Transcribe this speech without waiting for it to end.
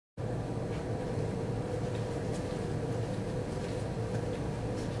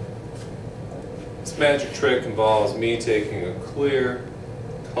magic trick involves me taking a clear,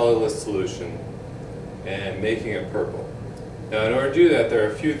 colorless solution and making it purple. Now in order to do that, there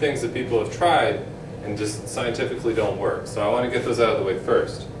are a few things that people have tried and just scientifically don't work. So I want to get those out of the way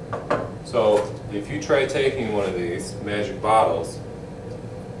first. So if you try taking one of these magic bottles,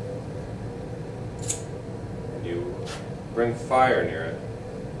 and you bring fire near it,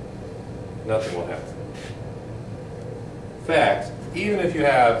 nothing will happen. In fact, even if you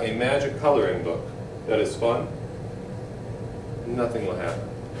have a magic coloring book that is fun, nothing will happen.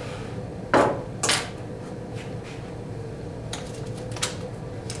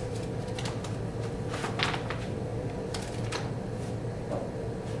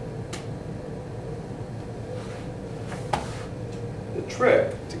 The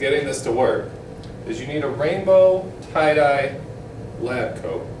trick to getting this to work is you need a rainbow tie-dye lab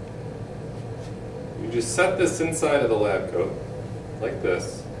coat. You just set this inside of the lab coat, like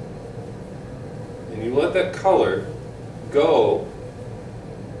this, and you let that color go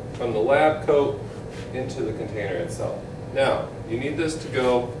from the lab coat into the container itself. Now, you need this to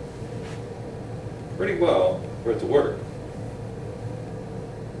go pretty well for it to work.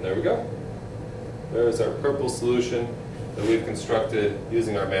 And there we go. There's our purple solution that we've constructed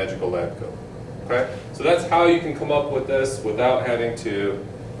using our magical lab coat. Okay? So that's how you can come up with this without having to,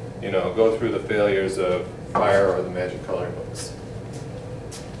 go through the failures of fire or the magic coloring books.